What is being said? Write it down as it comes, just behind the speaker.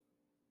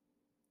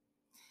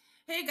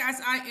Hey guys,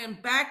 I am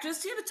back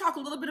just here to talk a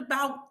little bit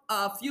about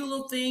a few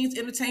little things,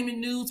 entertainment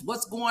news,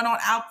 what's going on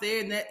out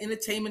there in that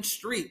entertainment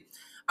street.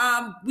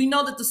 We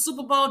know that the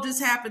Super Bowl just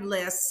happened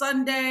last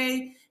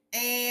Sunday,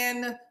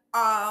 and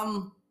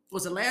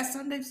was it last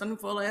Sunday? Sunday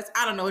before last?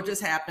 I don't know. It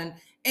just happened,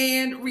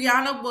 and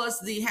Rihanna was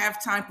the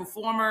halftime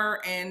performer,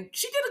 and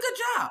she did a good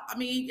job. I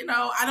mean,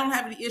 I don't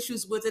have any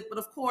issues with it, but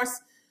of course,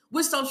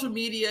 with social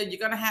media, you're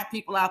going to have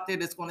people out there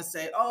that's going to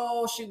say,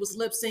 "Oh, she was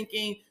lip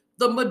syncing."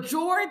 The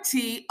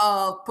majority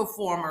of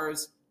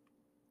performers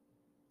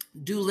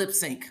do lip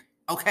sync,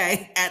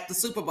 okay, at the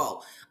Super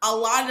Bowl. A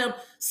lot of them,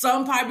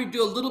 some probably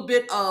do a little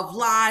bit of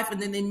live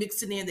and then they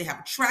mix it in. They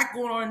have a track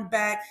going on in the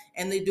back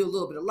and they do a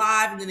little bit of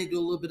live and then they do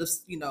a little bit of,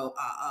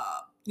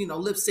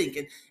 lip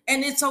syncing.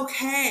 And it's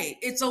okay.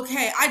 It's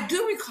okay. I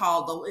do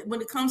recall, though,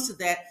 when it comes to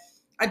that,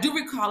 I do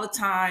recall a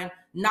time,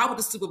 not with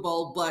the Super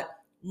Bowl, but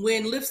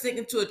when lip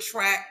syncing to a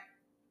track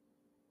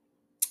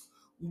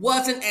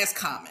wasn't as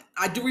common.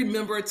 I do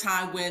remember a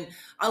time when,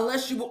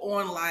 unless you were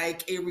on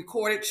like a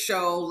recorded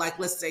show, like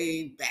let's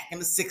say back in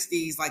the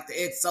 60s, like the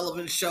Ed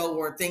Sullivan show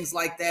or things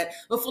like that.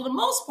 But for the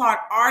most part,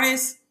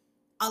 artists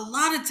a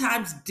lot of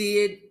times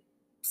did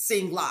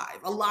sing live.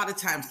 A lot of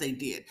times they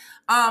did.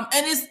 And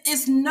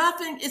it's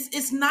nothing,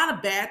 it's not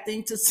a bad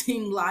thing to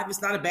sing live.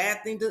 It's not a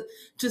bad thing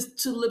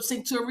to lip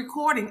sync to a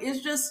recording.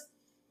 It's just,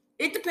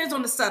 it depends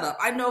on the setup.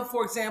 I know,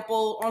 for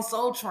example, on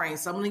Soul Train,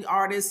 some of the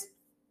artists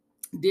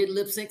did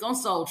lip sync on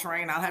Soul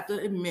Train, I'll have to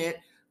admit,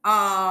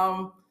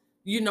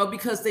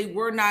 because they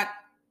were not,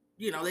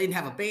 they didn't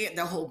have a band,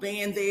 the whole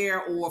band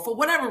there, or for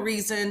whatever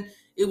reason,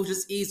 it was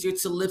just easier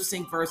to lip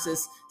sync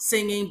versus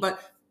singing.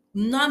 But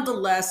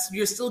nonetheless,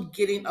 you're still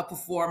getting a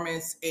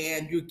performance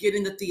and you're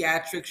getting the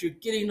theatrics, you're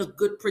getting a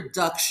good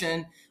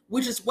production,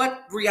 which is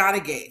what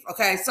Rihanna gave.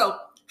 Okay. So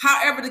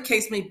however the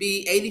case may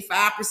be,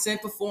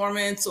 85%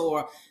 performance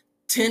or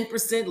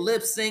 10%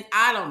 lip sync,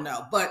 I don't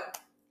know. But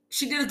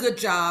she did a good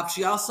job.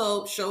 She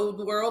also showed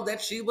the world that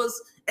she was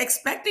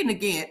expecting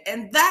again.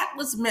 And that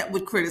was met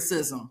with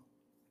criticism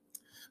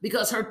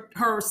because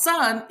her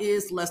son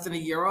is less than a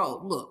year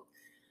old. Look,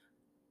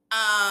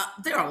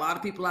 there are a lot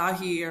of people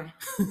out here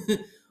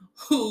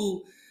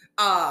who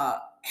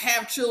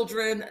have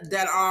children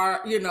that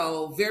are,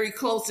 very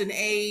close in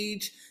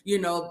age,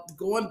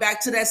 going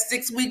back to that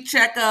 6-week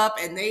checkup,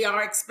 and they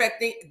are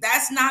expecting.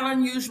 That's not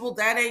unusual.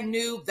 That ain't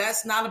new.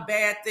 That's not a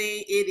bad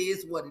thing. It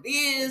is what it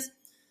is.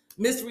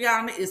 Miss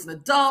Rihanna is an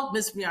adult.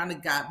 Miss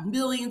Rihanna got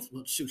millions.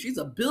 Well, shoot, she's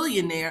a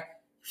billionaire.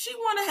 If she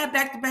want to have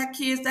back-to-back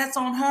kids, that's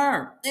on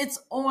her. It's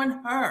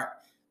on her.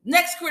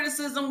 Next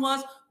criticism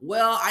was,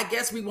 well, I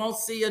guess we won't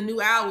see a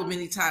new album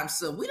anytime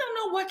soon. We don't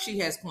know what she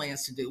has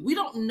plans to do. We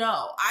don't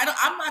know.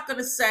 I'm not going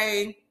to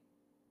say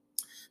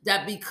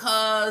that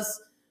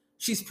because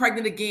she's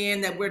pregnant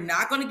again that we're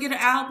not going to get an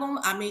album.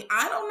 I mean,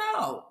 I don't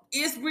know.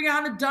 Is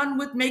Rihanna done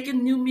with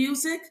making new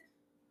music?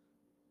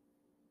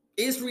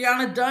 Is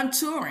Rihanna done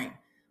touring?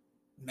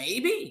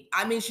 Maybe.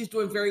 I mean, she's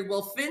doing very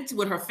well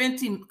with her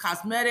Fenty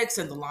cosmetics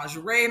and the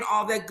lingerie and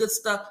all that good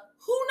stuff.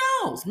 Who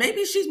knows?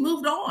 Maybe she's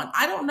moved on.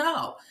 I don't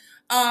know.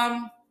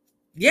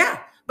 Yeah.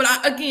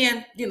 But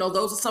again,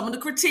 those are some of the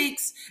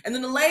critiques. And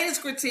then the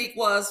latest critique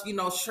was,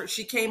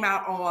 she came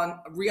out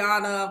on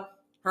Rihanna,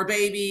 her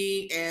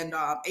baby, and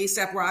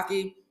A$AP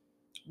Rocky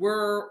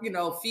were,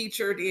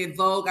 featured in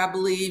Vogue, I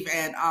believe.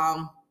 And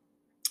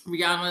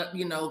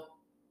Rihanna,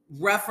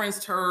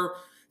 referenced her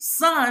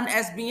son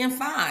as being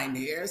fine.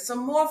 There's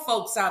some more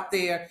folks out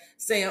there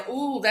saying,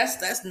 "Ooh,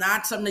 that's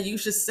not something that you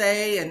should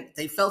say," and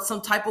they felt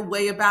some type of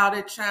way about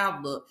it.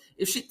 Child, look,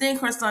 if she think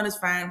her son is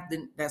fine,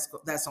 then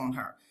that's on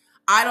her.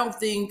 I don't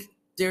think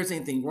there's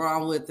anything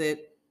wrong with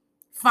it.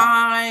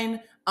 Fine,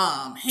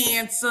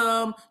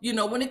 handsome.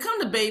 When it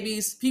comes to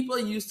babies, people are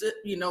used to,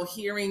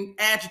 hearing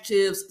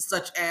adjectives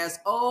such as,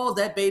 "Oh,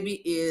 that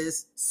baby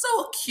is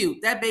so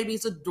cute. That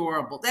baby's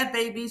adorable. That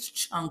baby's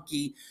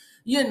chunky."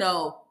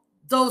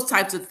 Those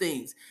types of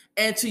things.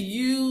 And to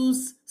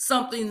use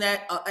something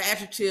that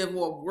adjective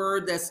or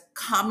word that's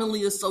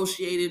commonly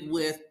associated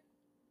with,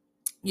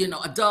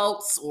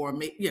 adults or,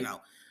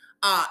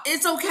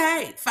 it's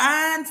okay.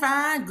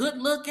 Fine, good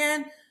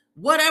looking,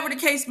 whatever the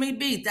case may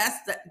be.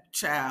 That's the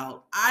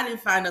child. I didn't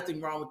find nothing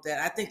wrong with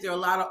that. I think there are a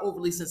lot of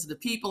overly sensitive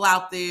people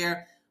out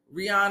there.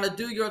 Rihanna,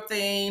 do your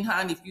thing,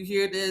 honey. If you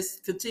hear this,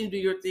 continue to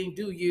do your thing.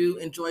 Do you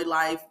enjoy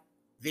life?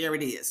 There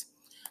it is.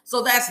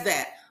 So that's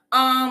that.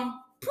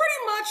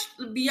 Pretty much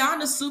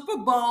beyond the Super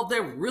Bowl,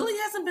 there really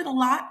hasn't been a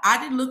lot. I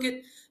didn't look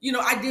at,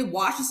 I did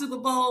watch the Super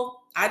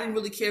Bowl. I didn't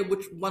really care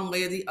which one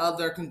way or the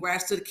other.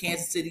 Congrats to the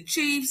Kansas City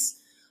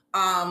Chiefs.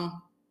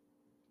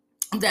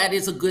 That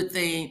is a good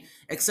thing,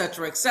 et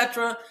cetera, et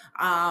cetera.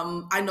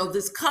 I know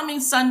this coming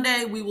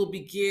Sunday, we will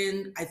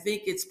begin, I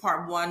think it's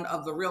part 1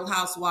 of the Real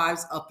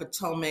Housewives of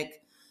Potomac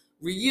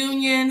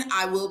reunion.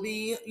 I will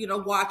be,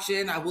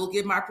 watching. I will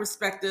give my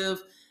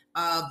perspective.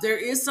 There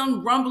is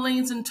some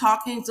rumblings and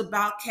talkings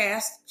about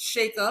cast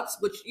shakeups,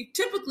 which you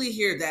typically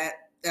hear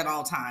that at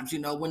all times.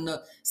 When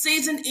the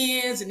season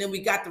ends and then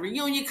we got the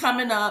reunion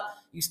coming up,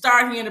 you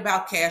start hearing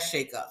about cast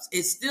shakeups.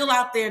 It's still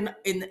out there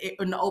in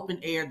the open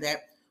air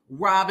that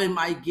Robin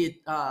might get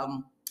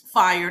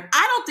fired.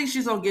 I don't think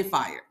she's gonna get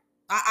fired.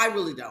 I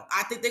really don't.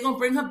 I think they're gonna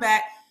bring her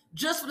back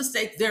just for the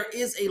sake. There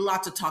is a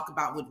lot to talk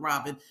about with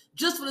Robin,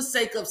 just for the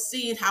sake of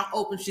seeing how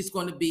open she's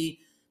going to be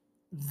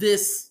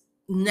this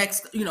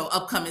next,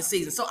 upcoming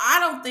season. So I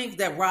don't think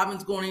that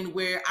Robin's going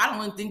anywhere. I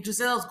don't even think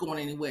Giselle's going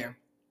anywhere.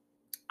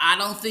 I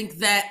don't think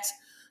that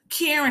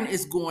Karen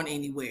is going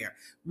anywhere.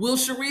 Will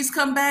Charisse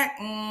come back?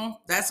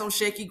 That's on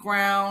shaky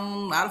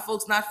ground. A lot of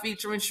folks not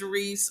featuring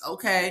Charisse.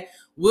 Okay.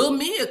 Will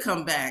Mia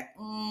come back?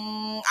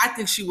 I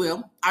think she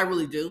will. I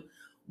really do.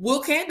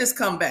 Will Candace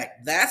come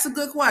back? That's a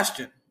good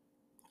question.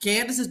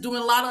 Candace is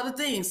doing a lot of other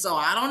things, so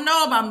I don't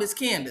know about Miss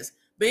Candace.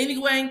 But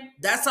anyway,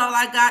 that's all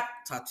I got.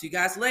 Talk to you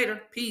guys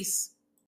later. Peace.